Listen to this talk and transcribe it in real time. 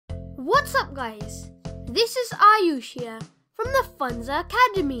What's up guys? This is Ayush here from the Funza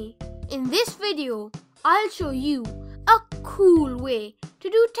Academy. In this video, I'll show you a cool way to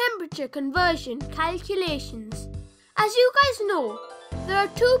do temperature conversion calculations. As you guys know, there are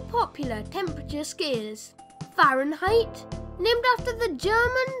two popular temperature scales. Fahrenheit, named after the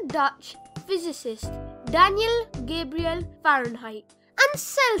German-Dutch physicist Daniel Gabriel Fahrenheit, and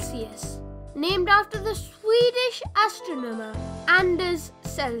Celsius, named after the Swedish astronomer Anders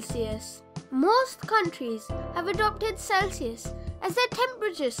Celsius. Most countries have adopted Celsius as their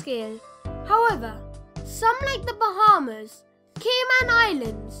temperature scale. However, some like the Bahamas, Cayman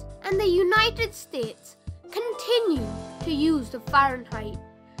Islands and the United States continue to use the Fahrenheit,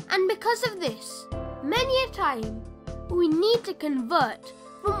 and because of this, many a time we need to convert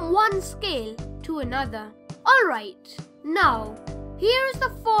from one scale to another. Alright, now here is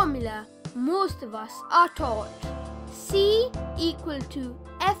the formula most of us are taught. C equal to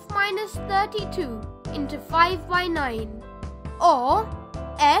F minus 32 into 5 by 9, or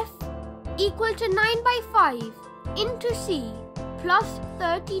F equal to 9 by 5 into C plus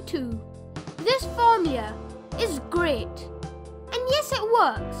 32. This formula is great, and yes, it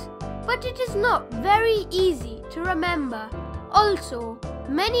works, but it is not very easy to remember. Also,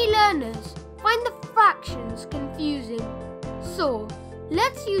 many learners find the fractions confusing. So,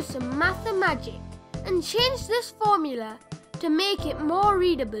 let's use some Mathematic and change this formula to make it more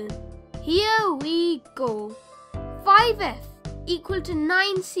readable. Here we go. 5F equal to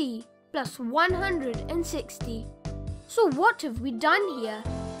 9C plus 160. So what have we done here?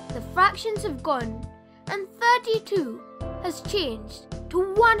 The fractions have gone and 32 has changed to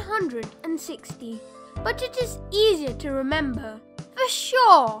 160. But it is easier to remember, for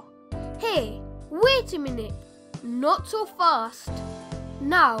sure. Hey, wait a minute, not so fast.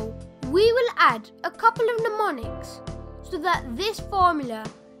 Now, we will add a couple of mnemonics so that this formula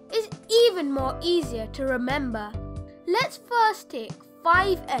is even more easier to remember. Let's first take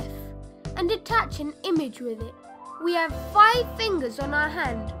 5F and attach an image with it. We have 5 fingers on our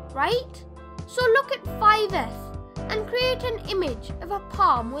hand, right? So look at 5F and create an image of a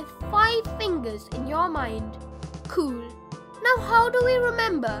palm with 5 fingers in your mind. Cool. Now how do we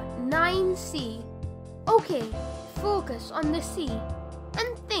remember 9C? Okay, focus on the C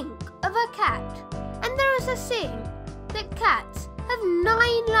and think of a cat. And there is a saying that cats have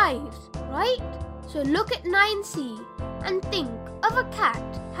 9 lives, right? So look at 9C and think of a cat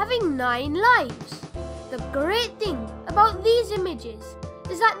having 9 lives. The great thing about these images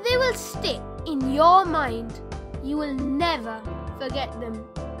is that they will stick in your mind. You will never forget them.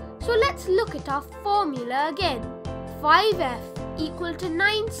 So let's look at our formula again. 5F equal to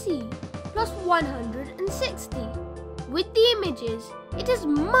 9C plus 160. With the images, it is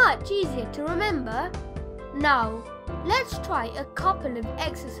much easier to remember. Now, let's try a couple of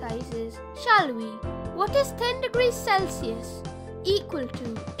exercises, shall we? What is 10 degrees Celsius equal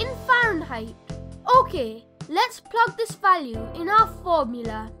to in Fahrenheit? Okay, let's plug this value in our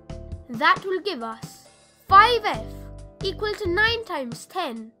formula. That will give us 5F equal to 9 times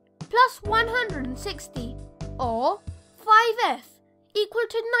 10 plus 160, or 5F equal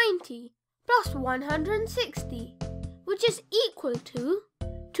to 90 plus 160, which is equal to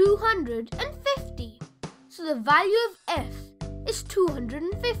 250. So the value of F is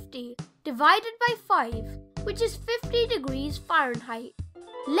 250 divided by 5, which is 50 degrees Fahrenheit.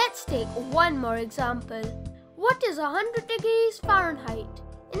 Let's take one more example. What is 100 degrees Fahrenheit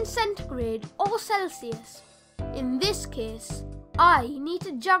in centigrade or Celsius? In this case, I need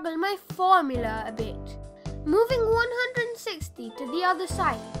to juggle my formula a bit. Moving 160 to the other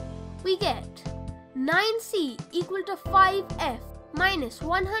side, we get 9C equal to 5F minus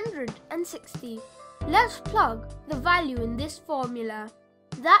 160. Let's plug the value in this formula.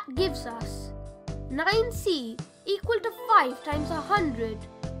 That gives us 9C equal to 5 times 100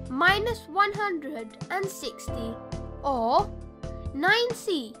 minus 160, or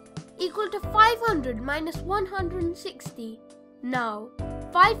 9C equal to 500 minus 160. Now,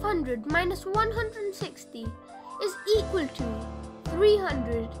 500 minus 160 is equal to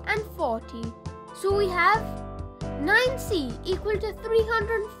 340. So we have 9C equal to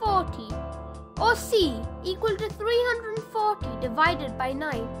 340, or C equal to 340 divided by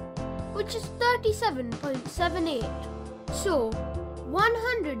 9, which is 37.78. So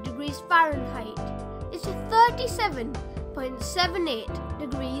 100 degrees Fahrenheit is 37.78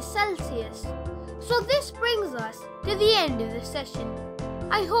 degrees Celsius. So this brings us to the end of the session.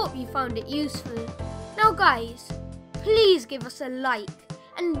 I hope you found it useful. Now guys, please give us a like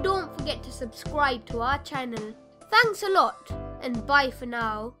and don't forget to subscribe to our channel. Thanks a lot and bye for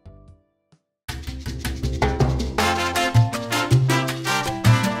now.